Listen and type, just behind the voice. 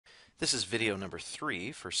This is video number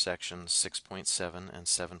 3 for sections 6.7 and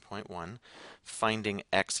 7.1, finding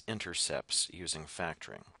x-intercepts using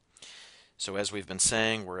factoring. So as we've been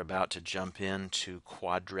saying, we're about to jump into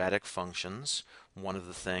quadratic functions. One of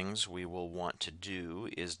the things we will want to do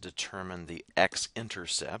is determine the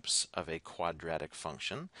x-intercepts of a quadratic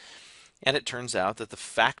function. And it turns out that the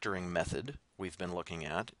factoring method we've been looking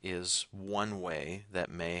at is one way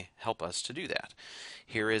that may help us to do that.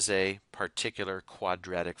 Here is a particular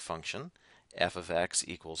quadratic function, f of x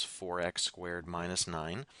equals 4x squared minus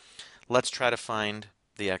 9. Let's try to find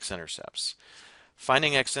the x-intercepts.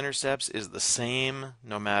 Finding x-intercepts is the same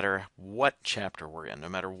no matter what chapter we're in, no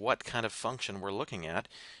matter what kind of function we're looking at.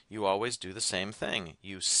 You always do the same thing.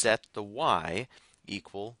 You set the y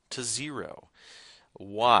equal to 0.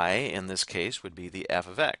 Y in this case would be the f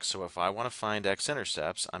of x. So if I want to find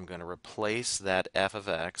x-intercepts, I'm going to replace that f of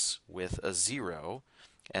x with a 0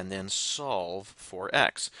 and then solve for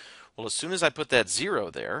x. Well, as soon as I put that 0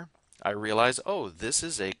 there, I realize, oh, this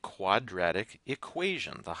is a quadratic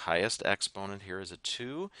equation. The highest exponent here is a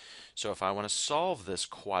 2. So if I want to solve this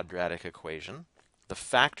quadratic equation, the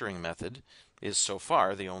factoring method is so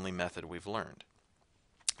far the only method we've learned.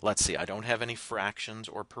 Let's see, I don't have any fractions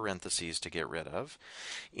or parentheses to get rid of.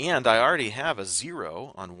 And I already have a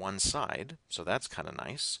 0 on one side, so that's kind of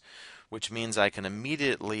nice, which means I can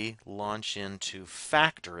immediately launch into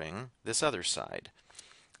factoring this other side.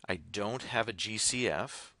 I don't have a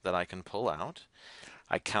GCF that I can pull out.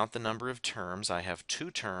 I count the number of terms. I have 2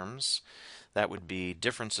 terms. That would be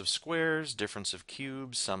difference of squares, difference of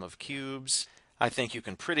cubes, sum of cubes. I think you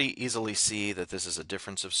can pretty easily see that this is a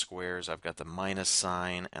difference of squares. I've got the minus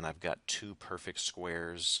sign and I've got 2 perfect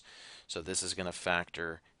squares. So this is going to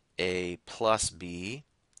factor a plus b.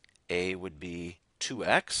 A would be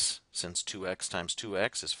 2x, since 2x times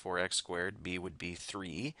 2x is 4x squared. B would be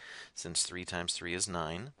 3, since 3 times 3 is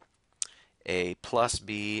 9. A plus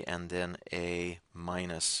b and then a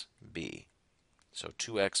minus b. So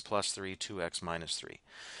 2x plus 3, 2x minus 3.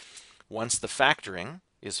 Once the factoring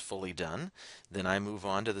is fully done, then I move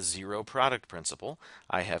on to the zero product principle.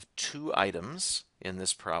 I have 2 items in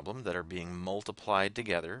this problem that are being multiplied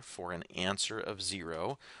together for an answer of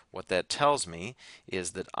 0. What that tells me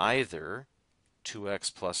is that either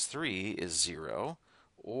 2x plus 3 is 0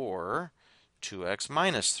 or 2x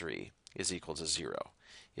minus 3 is equal to 0.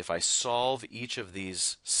 If I solve each of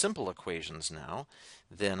these simple equations now,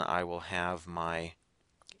 then I will have my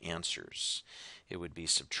answers. It would be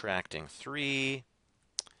subtracting 3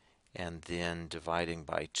 and then dividing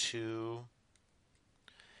by 2,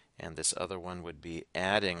 and this other one would be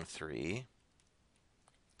adding 3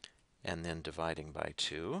 and then dividing by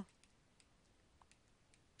 2.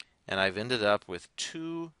 And I've ended up with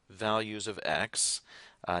 2 values of x,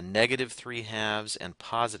 negative 3 halves and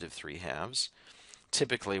positive 3 halves.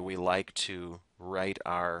 Typically we like to write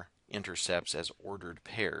our intercepts as ordered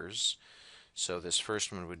pairs. So this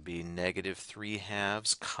first one would be negative 3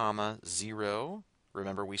 halves, comma, 0.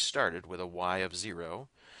 Remember, we started with a y of 0,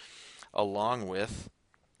 along with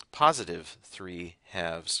positive 3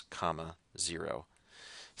 halves, comma, 0.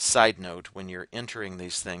 Side note, when you're entering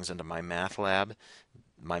these things into my math lab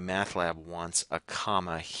wants a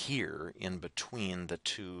comma here in between the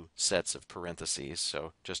 2 sets of parentheses,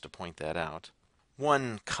 so just to point that out.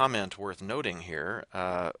 One comment worth noting here,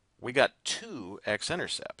 we got 2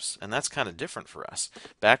 x-intercepts, and that's kind of different for us.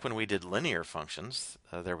 Back when we did linear functions,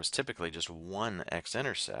 there was typically just 1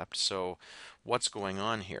 x-intercept, so what's going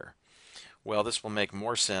on here? Well, this will make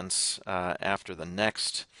more sense after the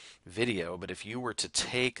next video, but if you were to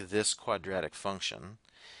take this quadratic function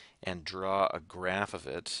and draw a graph of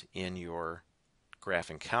it in your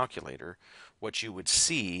graphing calculator, what you would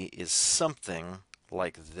see is something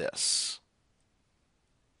like this.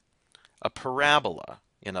 A parabola,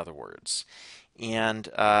 in other words. And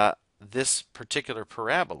this particular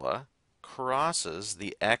parabola crosses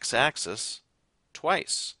the x-axis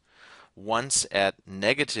twice. Once at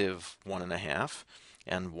negative 1.5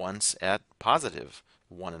 and once at positive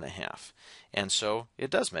 1.5. And so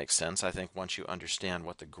it does make sense, I think, once you understand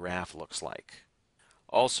what the graph looks like.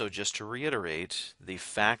 Also, just to reiterate, the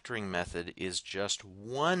factoring method is just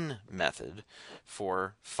one method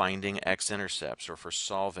for finding x-intercepts or for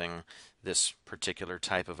solving this particular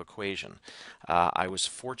type of equation. I was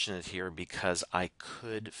fortunate here because I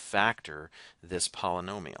could factor this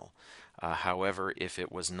polynomial. However, if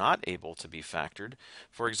it was not able to be factored,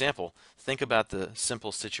 for example, think about the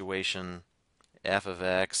simple situation f of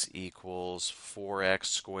x equals 4x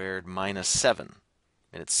squared minus 7.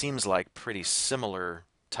 And it seems like pretty similar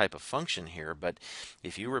type of function here, but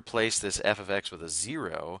if you replace this f of x with a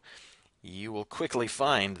 0, you will quickly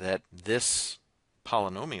find that this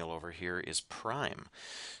polynomial over here is prime.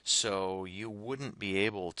 So you wouldn't be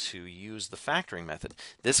able to use the factoring method.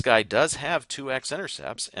 This guy does have two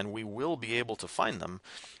x-intercepts, and we will be able to find them.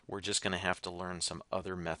 We're just going to have to learn some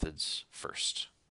other methods first.